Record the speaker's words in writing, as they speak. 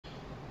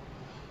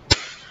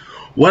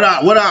What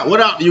up,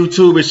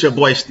 YouTube? It's your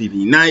boy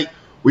Stevie Knight.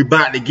 We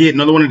about to get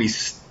another one of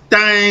these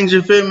things,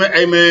 you feel me?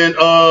 Hey man,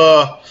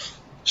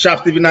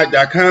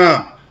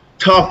 shopstevieknight.com.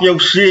 Talk your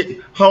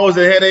shit. Hoes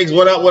and headaches.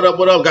 What up?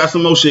 Got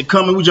some more shit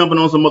coming. We jumping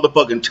on some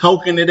motherfucking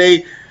token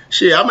today.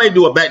 Shit, I may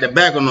do a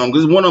back-to-back on them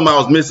because one of them I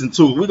was missing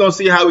too. We're going to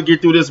see how we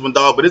get through this one,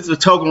 dog. But it's a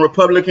token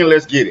Republican.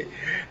 Let's get it.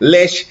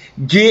 Let's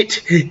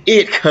get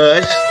it,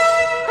 cuz.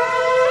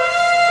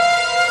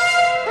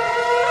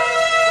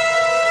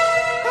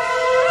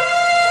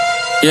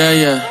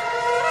 Yeah.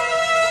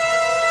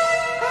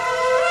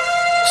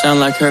 Sound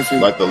like curfew.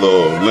 Like the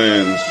little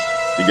lens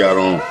you got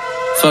on.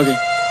 Fuck it.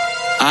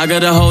 I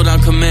gotta hold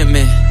on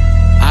commitment.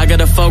 I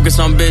gotta focus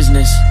on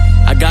business.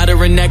 I got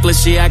her a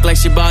necklace, she act like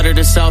she bought it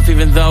herself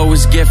even though it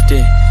was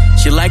gifted.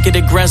 She like it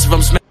aggressive,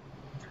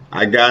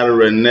 I got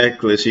her a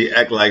necklace, she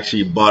act like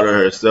she bought her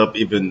herself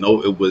even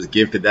though it was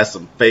gifted. That's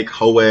some fake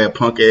hoe-ass,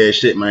 punk-ass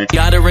shit, man.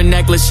 Got her a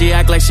necklace, she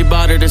act like she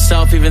bought it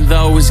herself even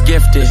though it was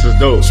gifted. This is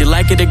dope. She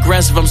like it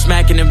aggressive, I'm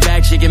smacking it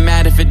back. She get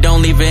mad if it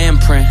don't leave an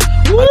imprint.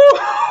 Woo!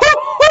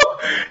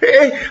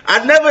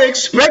 I never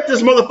expect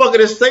this motherfucker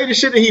to say the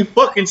shit that he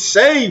fucking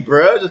say,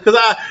 bro. Just cause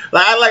I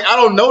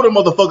don't know the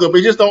motherfucker, but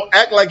he just don't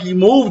act like he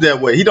moved that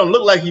way. He don't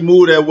look like he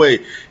moved that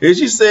way. And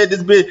she said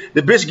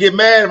the bitch get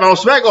mad if I don't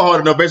smack her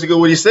hard enough. Basically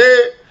what he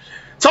said.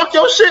 Talk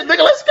your shit,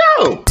 nigga. Let's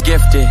go.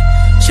 Gifted.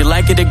 She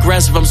like it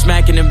aggressive, I'm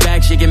smacking it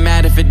back. She get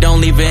mad if it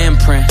don't leave an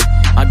imprint.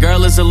 My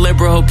girl is a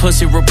liberal,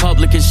 pussy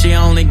Republican. She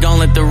only gon'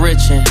 let the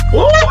rich in.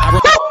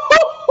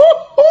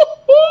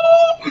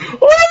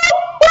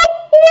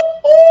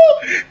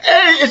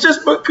 Hey, it's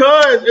just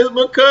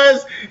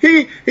because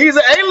he's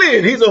an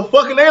alien. He's a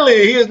fucking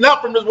alien. He is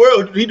not from this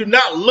world. He do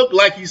not look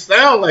like he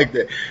sound like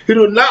that. He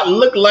do not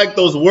look like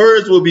those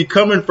words will be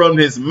coming from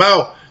his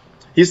mouth.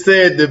 He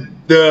said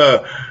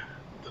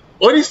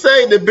what did he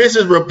say? The bitch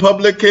is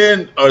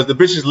Republican or the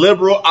bitch is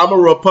liberal. I'm a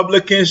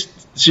Republican.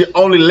 She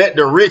only let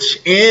the rich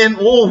in.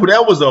 Ooh,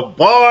 that was a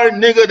bar,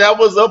 nigga. That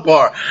was a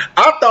bar.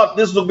 I thought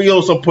this would be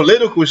on some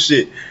political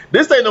shit.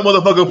 This ain't no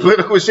motherfucking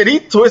political shit.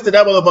 He twisted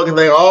that motherfucking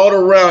thing all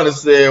around and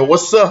said,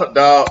 "What's up,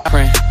 dog?"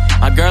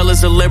 My girl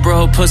is a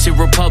liberal, pussy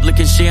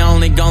Republican. She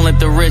only gon' let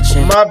the rich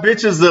in. My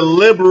bitch is a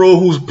liberal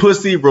who's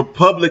pussy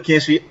Republican.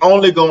 She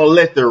only gonna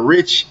let the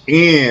rich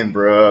in,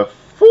 bruh.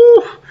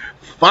 Whew.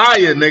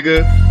 Fire,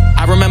 nigga.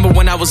 I remember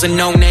when I was a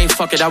no-name,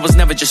 fuck it, I was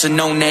never just a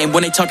no-name.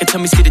 When they talking to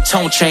me, see the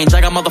tone change. I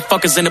got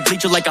motherfuckers in the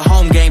bleacher like a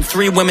home game.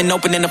 3 women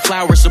opening the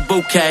flowers, a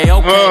bouquet, okay.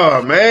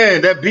 Oh,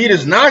 man, that beat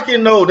is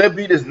knocking, though. That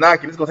beat is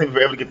knocking. It's gonna take me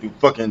forever to get through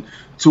fucking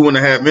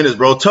 2.5 minutes,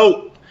 bro.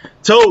 Toke.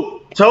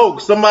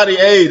 Somebody,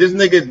 hey, this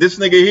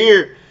nigga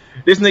here,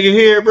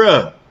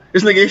 bro.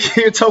 This nigga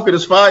here, Token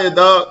is fire,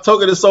 dog.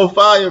 Token is so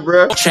fire,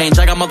 bro. Change,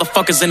 I got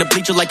motherfuckers in the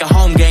bleacher like a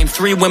home game.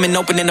 3 women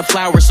opening the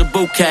flowers, a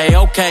bouquet,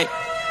 okay.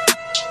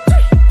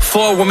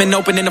 4 women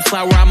opening the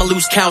flower, I'ma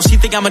lose count. She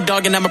think I'm a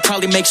dog and I'ma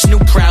probably make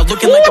Snoop proud.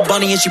 Looking like a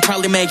bunny and she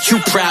probably make you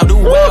proud. Ooh,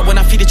 wow, when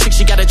I feed a chick,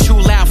 she gotta chew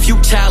loud.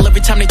 Futile,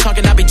 every time they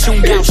talking, I be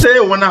tuned out. He said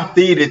when I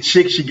feed a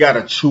chick, she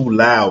gotta chew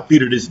loud.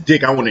 Feed her this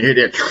dick, I wanna hear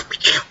that.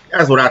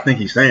 That's what I think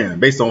he's saying,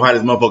 based on how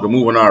this motherfucker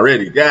moving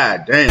already.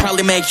 God damn.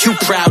 Probably make you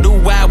proud. Ooh,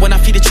 wow, when I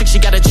feed a chick, she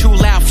gotta chew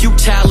loud.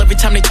 Futile, every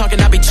time they talking,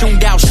 I be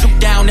tuned out. Shoot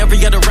down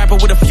every other rapper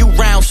with a few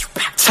rounds.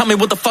 Tell me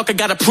what the fuck I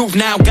gotta prove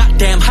now.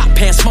 Goddamn, hot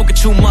pants, smoking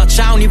too much.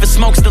 I don't even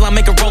smoke, still I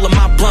make a roll of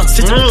my blunts.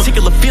 It's a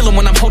particular feeling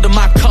when I'm holding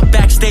my cup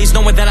backstage,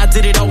 knowing that I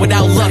did it all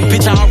without luck.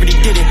 Bitch, I already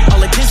did it.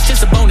 All of this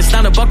just a bonus.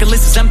 Now the bucket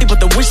list is empty,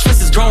 but the wish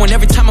list is growing.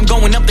 Every time I'm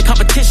going up, the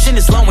competition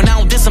is low. And I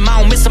don't diss them, I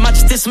don't miss them. I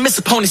just dismiss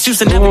opponents. Used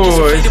to never get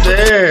so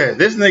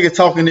this nigga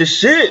talking this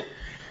shit.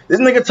 This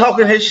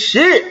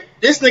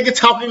nigga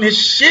talking his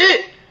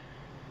shit.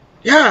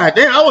 God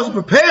damn, I wasn't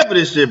prepared for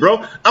this shit,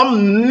 bro.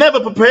 I'm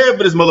never prepared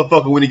for this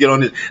motherfucker when he get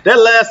on this. That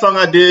last song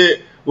I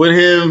did with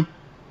him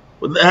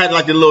had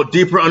like a little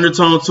deeper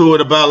undertone to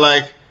it about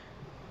like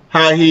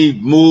how he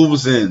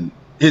moves and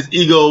his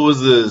ego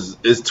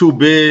is too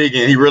big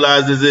and he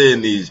realizes it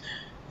and the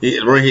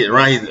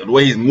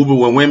way he's moving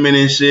with women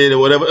and shit or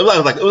whatever. It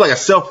was like a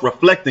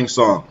self-reflecting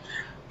song.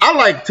 I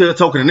like to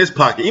Token in this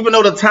pocket, even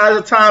though the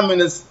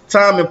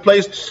time and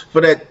place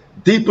for that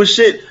deeper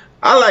shit.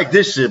 I like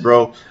this shit,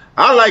 bro.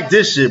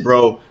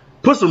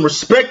 Put some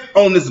respect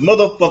on this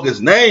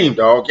motherfucker's name,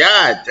 dog.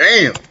 God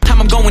damn.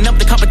 I'm going up,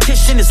 the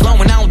competition is low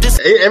and I don't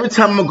every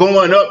time I'm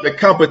going up, the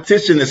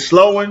competition is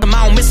slowing. I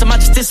don't miss him, I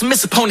just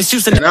dismiss opponents.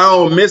 And I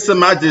don't miss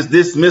him, I just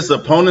dismiss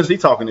opponents. He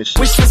talking this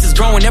shit. Wish list is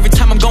growing every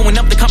time I'm going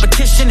up, the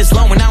competition is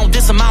low and I don't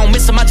diss him, I don't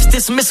miss him, I just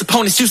dismiss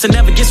opponents. Used to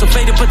never get so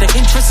faded, but the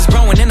interest is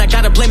growing and I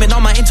gotta blame it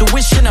on my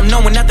intuition. I'm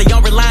knowing that they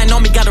all relying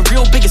on me, got a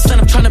real big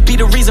incentive. Trying to be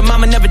the reason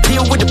mama never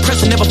deal with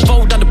depression, never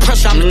fold under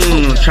pressure. I'm the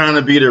truth. Trying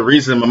to be the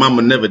reason my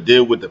mama never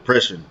deal with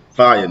depression.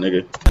 Fire,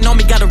 nigga. I know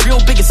me got a real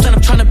big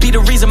incentive. Trying to be the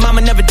reason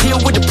mama never deal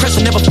with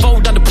depression, never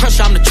fold under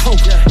pressure. I'm the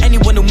truth.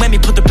 Anyone who made me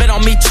put the bet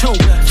on me too.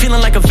 Feeling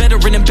like a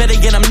veteran and better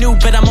yet I'm new.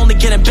 Bet I'm only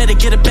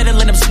get it better,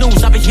 let them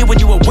snooze. I'll be here when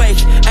you awake.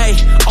 Hey,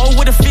 oh,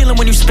 what a feeling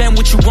when you spend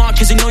what you want,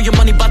 cause you know your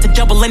money about to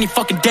double any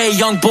fucking day.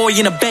 Young boy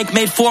in a bank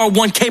made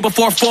 401k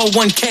before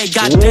 401k.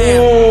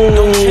 Goddamn,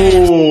 no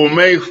chance. Ooh,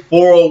 make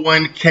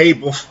 401k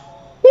before.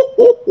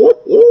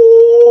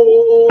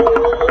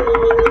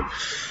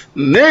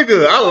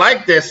 Nigga, I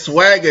like that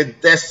swagger.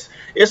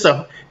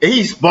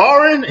 He's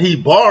barring.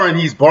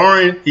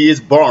 He is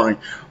barring.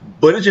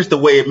 But it's just the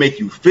way it make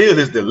you feel.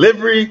 His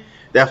delivery,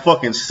 that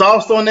fucking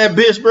sauce on that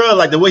bitch, bro.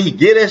 Like the way he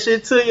get that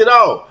shit to you,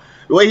 dog.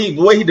 The way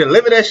he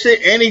deliver that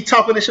shit, and he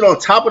talking this shit on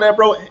top of that,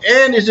 bro.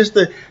 And it's just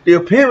the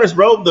appearance,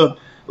 bro.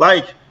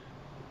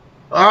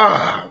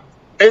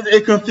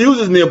 It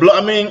confuses me.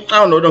 I mean,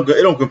 I don't know.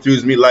 It don't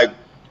confuse me. Like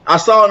I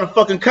saw in the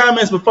fucking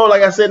comments before,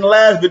 like I said in the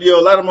last video,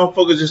 a lot of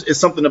motherfuckers it's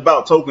something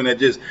about Token that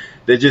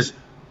just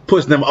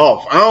puts them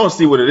off. I don't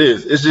see what it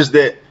is. It's just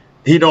that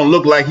he don't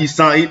look like he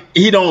sound.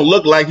 He don't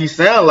look like he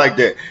sound like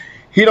that.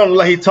 He don't look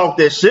like he talk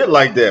that shit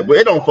like that. But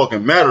it don't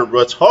fucking matter,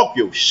 bro. Talk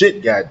your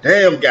shit,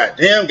 goddamn,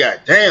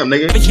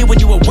 nigga. But here when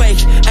you awake,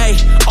 hey,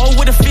 oh,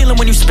 what a feeling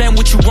when you spend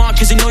what you want,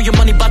 cause you know your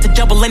money about to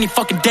double any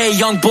fucking day.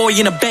 Young boy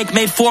in a bank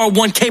made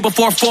 401k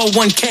before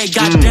 401k.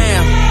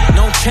 Goddamn,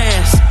 no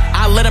chance.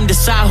 I let him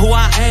decide who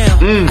I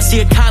am. I see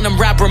a condom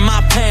rapper in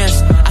my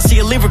pants. I see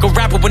a lyrical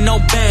rapper with no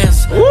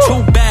bands.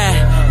 Too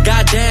bad.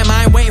 Goddamn,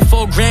 I ain't waiting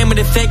for a Grammy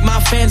to thank my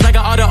fans. I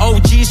got all the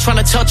OGs trying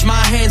to touch my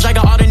hands. I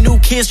got all the new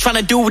kids trying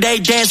to do they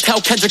dance.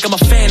 Tell Kendrick I'm a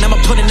fan. I'ma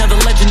put another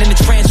legend in the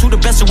trance. Who the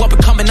best who up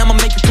and coming? I'ma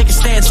make you take a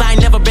stance. I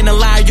ain't never been a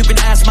liar. You can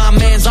ask my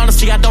mans.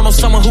 Honestly, I don't know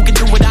someone who can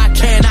do what I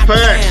can. I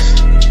can.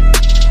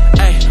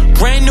 Hey,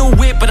 brand new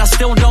whip, but I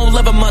still don't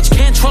love it much.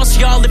 Can't trust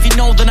y'all if you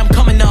know that I'm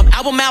coming up.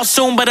 Album out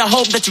soon, but I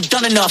hope that you've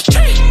done enough.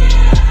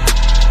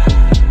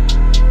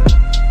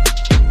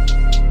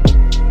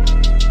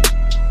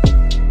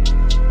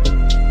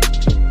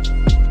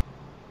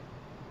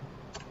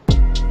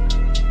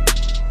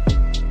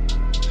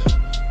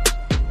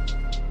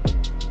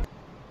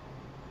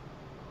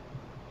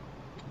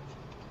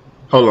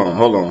 Hold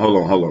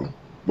on.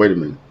 Wait a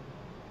minute.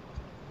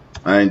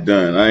 I ain't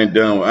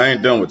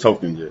done with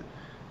Token yet.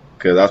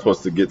 Cause I'm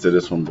supposed to get to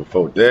this one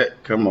before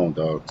that. Come on,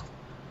 dog.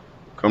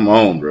 Come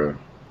on, bro.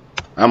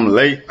 I'm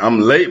late,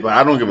 but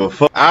I don't give a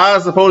fuck. I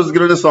was supposed to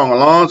get on this song a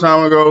long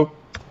time ago,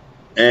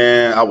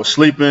 and I was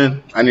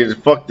sleeping. I needed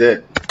to fuck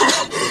that.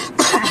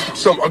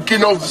 So I'm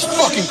getting over this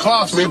fucking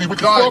cough, maybe we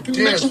got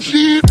some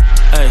shit.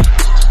 Hey.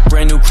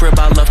 Brand new crib,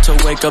 I love to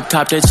wake up,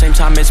 top at the same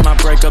time it's my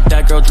breakup.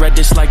 That girl dread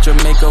this like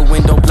Jamaica,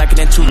 window blacker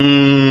than two.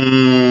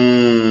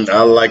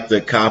 I like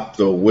to cop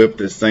the whip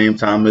the same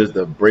time as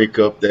the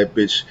breakup. That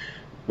bitch,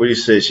 what do you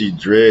say? She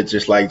dread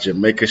just like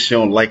Jamaica. She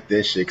don't like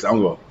that shit. Cause I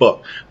don't give a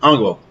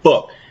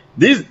fuck.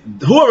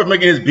 Whoever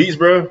making his beats,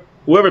 bro.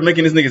 Whoever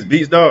making this niggas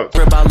beats, dog.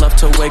 I love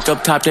to wake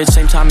up, top at the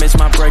same time it's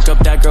my breakup.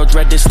 That girl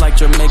dread this like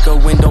Jamaica,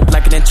 window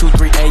blacker than 2,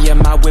 3 a.m.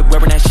 My whip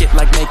wearing that shit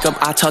like makeup.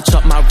 I touch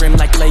up my rim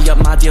like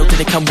layup. My deal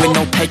didn't come with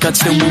no pay cut.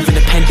 Still moving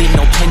independent,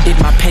 no pendant.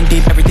 My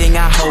pendant, everything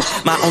I hope.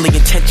 My only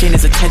intention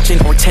is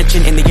attention or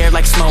tension in the air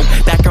like smoke.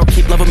 That girl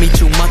keep loving me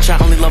too much. I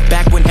only love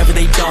back whenever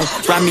they don't.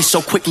 Ride me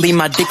so quickly,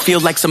 my dick feel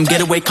like some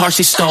getaway car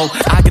she stole.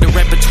 I get a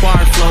repertoire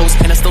flows,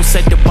 and I still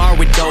set the bar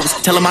with those.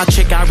 Telling my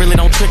chick I really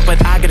don't trick,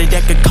 but I got a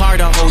deck of card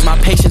hoes. My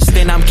patience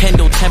thin, I'm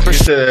Kendall. He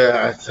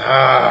said,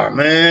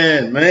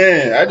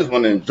 man, I just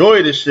want to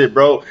enjoy this shit,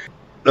 bro.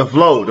 The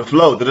flow. Hey,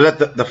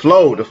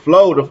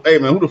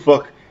 man, who the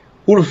fuck,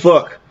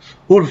 bruh?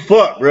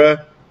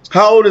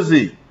 How old is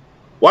he?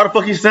 Why the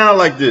fuck he sound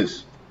like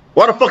this?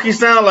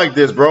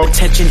 Bro?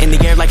 Tension in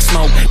the air like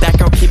smoke. That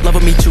girl keep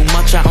loving me too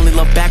much. I only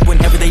love back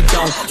whenever they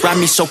don't. Ride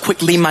me so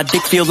quickly, my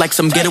dick feel like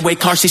some getaway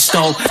car she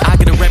stole. I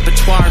get a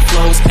repertoire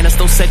flows, and I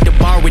still set the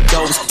bar with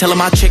those. Telling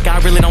my chick I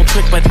really don't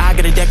trick, but I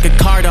got a deck of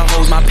card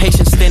hoes. My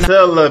patience thin.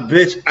 Tell a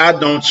bitch I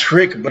don't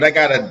trick, but I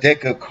got a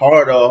deck of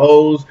card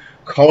hoes.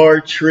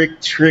 Card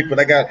trick,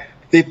 but I got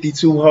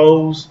 52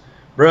 hoes,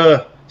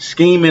 bruh.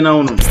 Scheming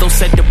on them. Still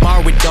set the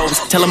bar with those.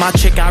 Telling my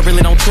chick I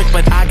really don't trick,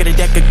 but I got a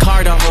deck of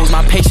card hoes.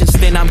 My patience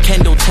thin, I'm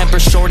Kendall.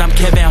 Temper short, I'm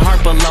Kevin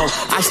Hart below.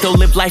 I still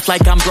live life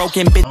like I'm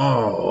broken, bitch.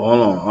 Oh,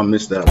 hold on, I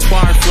missed that one.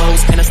 Bar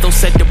flows, and I still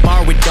set the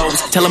bar with those.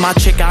 Telling my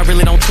chick I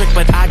really don't trick,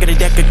 but I got a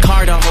deck of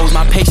card hoes.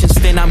 My patience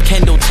thin, I'm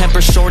Kendall.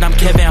 Temper short, I'm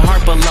Kevin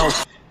Hart below.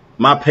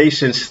 My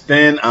patience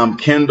thin, I'm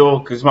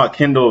Kendall, cause my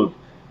Kendall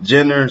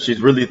Jenner, she's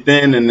really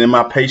thin, and then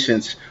my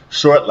patience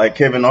short like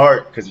Kevin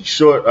Hart, because he's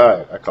short. All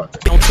right, I caught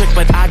that. Don't trick,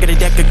 but I got a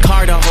deck of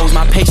card hoes.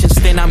 My patience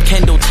thin, I'm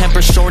Kendall.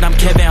 Temper short, I'm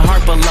Kevin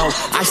Hart below.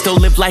 I still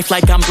live life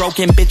like I'm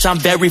broken, bitch, I'm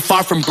very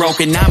far from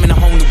broken. Now I'm in a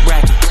whole new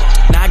bracket.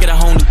 Now I got a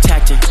whole new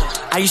tactic.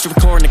 I used to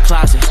record in the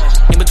closet,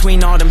 in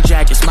between all them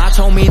jackets. Ma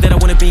told me that I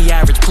wouldn't be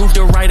average. Proved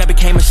her right, I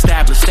became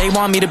established. They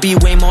want me to be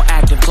way more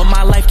active, but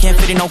my life can't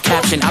fit in no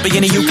caption. I be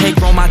in the UK,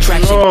 grow my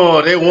traction.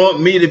 Oh, they want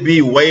me to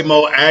be way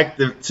more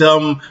active. Tell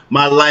them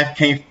my life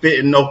can't fit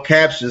in no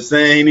caption.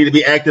 Saying he need to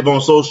be active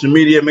on social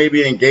media,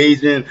 maybe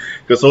engaging,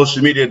 because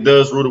social media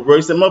does rule the world.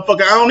 He said,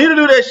 motherfucker, I don't need to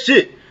do that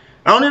shit.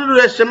 I'm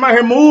out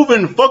here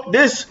moving. Fuck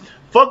this.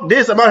 I'm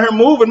out here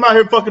moving. I'm out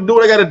here fucking do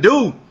what I gotta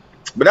do.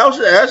 But that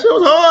shit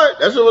was hard.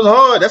 That shit was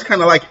hard. That's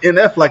kind of like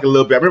NF like a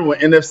little bit. I remember when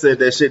NF said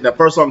that shit. That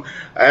first song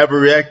I ever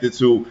reacted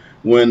to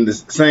when the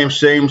same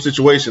shame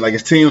situation, like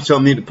his team was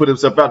telling me to put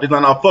himself out. They're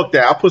like, no, fuck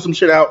that. I put some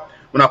shit out.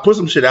 When I put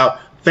some shit out,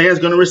 fans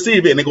gonna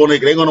receive it and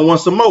they're gonna want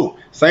some more.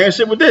 Same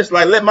shit with this.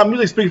 Like, let my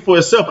music speak for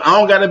itself. I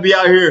don't gotta be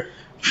out here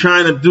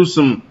trying to do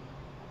some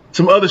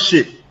other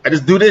shit. I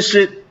just do this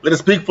shit. Let it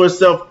speak for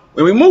itself.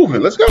 When we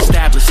moving, let's go.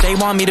 Established. They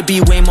want me to be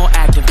way more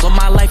active, but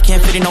my life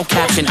can't fit in no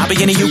caption. I be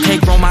in the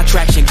UK, grow my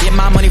traction, get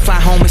my money, fly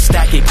home and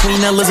stack it.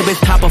 Queen Elizabeth,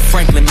 Papa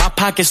Franklin, my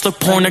pockets look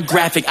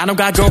pornographic. I don't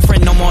got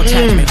girlfriend, no more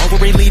attachment.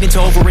 Overread leading to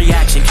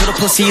overreaction. Kill the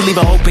pussy, leave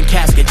an open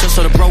casket, just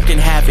so the broken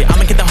have it.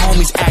 I'ma get the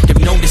homies active,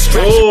 no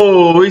distraction.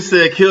 Oh, he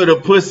said kill the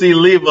pussy,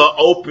 leave an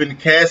open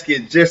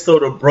casket, just so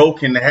the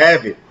broken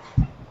have it.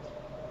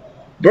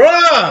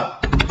 Bruh.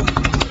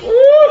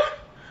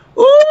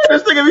 Ooh,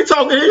 this nigga be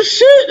talking his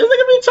shit.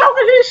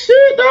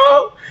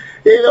 Dog.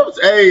 You know,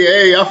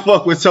 hey, I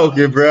fuck with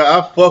Token, bro.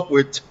 I fuck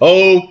with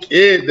Token,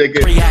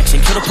 nigga.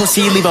 Reaction, kill the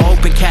pussy, leave an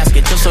open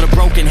casket, just so the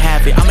broken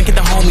have it. I'ma get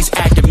the homies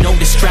active, no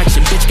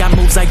distraction. Bitch got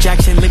moves like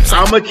Jackson, lips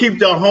like... I'ma keep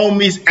the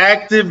homies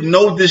active,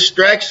 no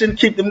distraction.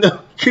 Keep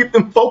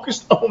them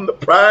focused on the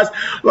prize.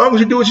 As long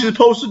as you do what you're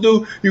supposed to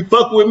do, you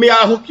fuck with me,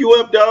 I'll hook you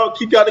up, dog.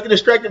 Keep y'all to get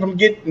distracted from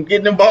getting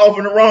involved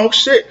in the wrong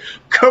shit.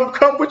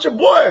 Come with your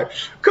boy.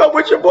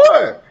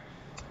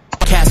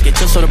 Casket,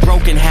 just so the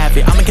broken have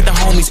it. I'ma get the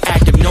homies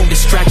active, no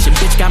distraction.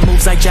 Bitch got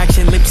moves like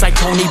Jackson, lips like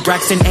Tony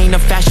Braxton. Ain't a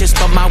fascist,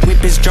 but my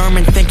whip is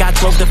German. Think I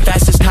drove the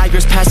fastest,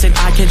 tires passing.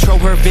 I control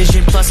her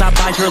vision, plus I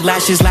buy her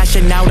lashes.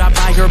 Lashing out, I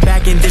buy her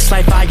back. In this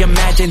life I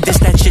imagine this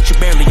that shit you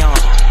barely on.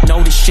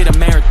 Know this shit a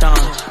marathon.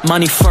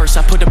 Money first,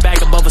 I put the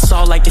bag above us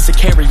all like it's a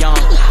carry-on.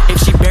 If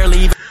she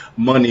barely even...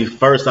 Money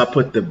first, I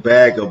put the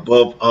bag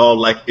above all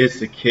like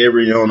it's a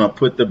carry-on. I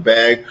put the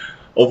bag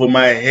over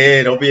my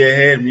head, over your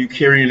head, and you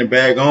carrying the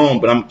bag on,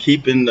 but I'm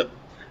keeping the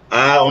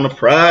eye on the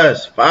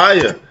prize.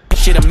 Fire.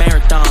 Shit a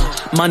marathon.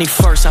 Money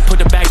first, I put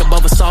the bag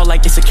above us all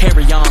like it's a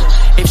carry-on.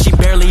 If she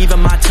barely even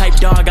my type,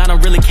 dog, I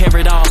don't really care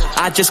at all.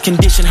 I just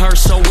condition her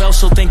so well,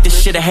 she'll think this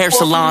shit a hair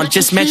salon.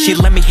 Just meant she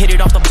let me hit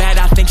it off the bat,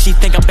 I think she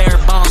think I'm Barry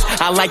Bonds.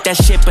 I like that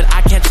shit, but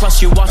I can't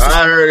trust you.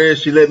 I heard it,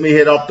 she let me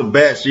hit off the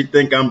bat, she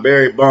think I'm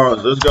Barry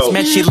Bonds. Let's go.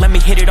 Meant she let me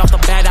hit it off the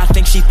bat, I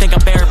think she think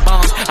I'm Barry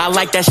Bonds. I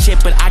like that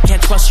shit, but I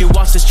can't trust you.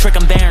 Watch this trick,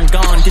 I'm there and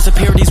gone.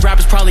 Disappear, these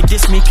rappers probably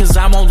diss me, cause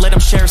I won't let them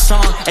share a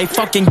song. Hey,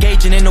 fuck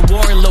engaging in the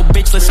war, little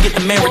bitch, let's get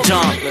the marriage on.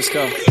 Let's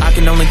go. I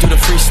can only do the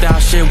freestyle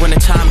shit when the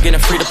time getting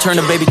free to turn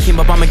the baby keem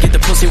up. I'ma get the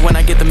pussy when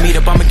I get the meet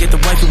up. I'ma get the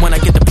wifey when I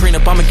get the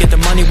prenup. I'ma get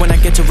the money when I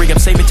get to re-up.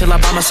 Save it till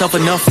I buy myself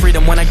enough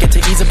freedom. When I get to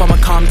ease up, I'ma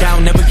calm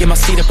down, never get my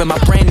seat up. And my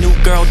brand new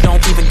girl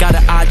don't even got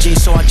an IG,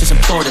 so I just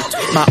implored her.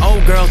 My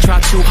old girl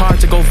tried too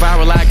hard to go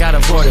viral, I got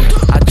avoided.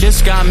 I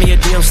just got me a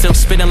deal, still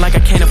spinning like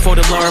I can't afford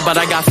a lure, but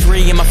I got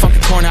 3 in my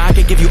fucking corner. I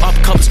could give you up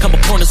covers, couple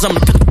corners. I'm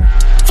the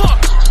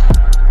fuck.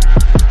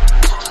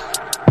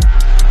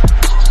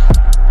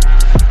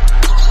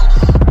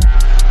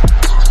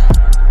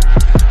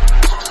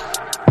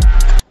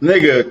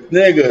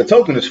 Nigga,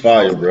 Token is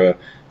fire, bro.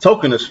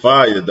 Token is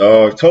fire,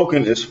 dog.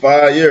 Token is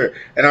fire.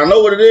 And I know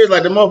what it is.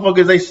 Like, the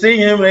motherfuckers, they see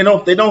him, they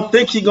don't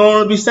think he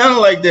gonna be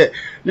sounding like that.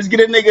 Just get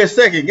that nigga a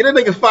second. Get that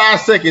nigga 5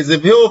 seconds.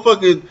 If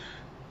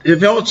he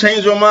don't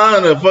change your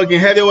mind or fucking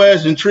have your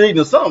ass intrigued,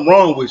 then something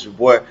wrong with you,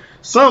 boy.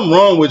 Something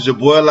wrong with you,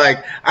 boy.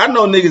 Like, I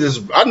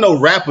know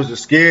rappers are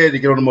scared to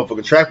get on the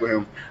motherfucking track with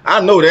him.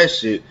 I know that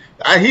shit.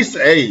 He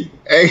said,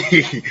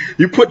 hey,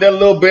 you put that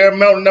little bare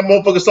mountain in that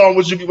motherfucking song,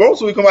 which you want,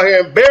 so we come out here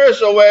and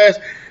embarrass your ass.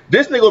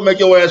 This nigga will make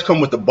your ass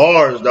come with the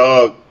bars,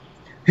 dog.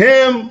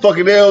 Him,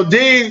 fucking LD,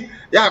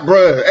 yeah,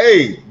 bruh.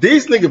 Hey,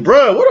 these niggas,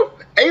 bruh, where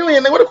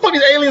the fuck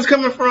these aliens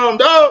coming from,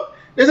 dog?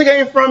 This nigga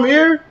ain't from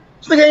here.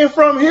 This nigga ain't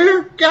from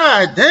here.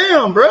 God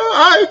damn, bruh.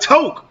 I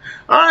toke.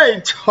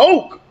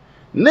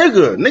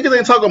 Niggas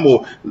ain't talking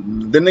about,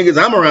 the niggas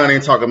I'm around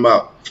ain't talking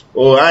about,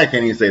 I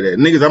can't even say that.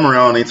 Niggas I'm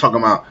around ain't talking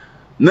about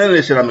none of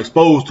this shit I'm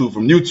exposed to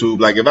from YouTube.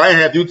 Like, if I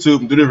didn't have YouTube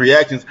and do the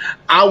reactions,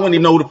 I wouldn't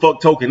even know who the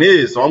fuck Token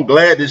is. So I'm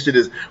glad this shit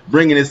is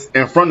bringing this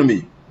in front of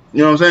me. You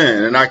know what I'm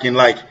saying? And I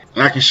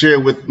can share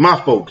it with my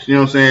folks. You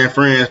know what I'm saying?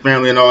 Friends,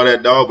 family, and all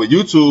that, dog. But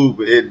YouTube,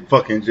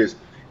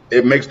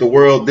 it makes the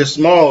world this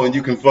small, and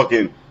you can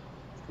fucking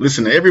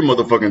listen to every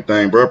motherfucking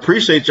thing, bro.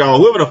 Appreciate y'all.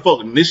 Whoever the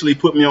fuck initially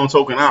put me on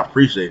Token, I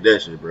appreciate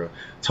that shit, bro.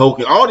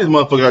 Token, all these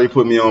motherfuckers already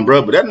put me on,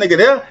 bro. But that nigga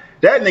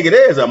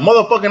there is a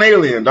motherfucking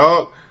alien,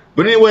 dog.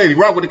 But anyway, if you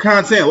rock with the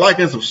content, like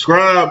and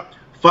subscribe.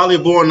 Follow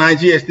your boy on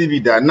IG at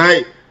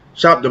Stevie.Night.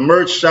 Shop the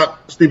merch,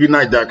 shop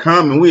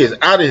StevieKnight.com, and we is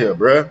out of here,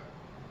 bro.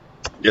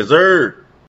 Yes, sir.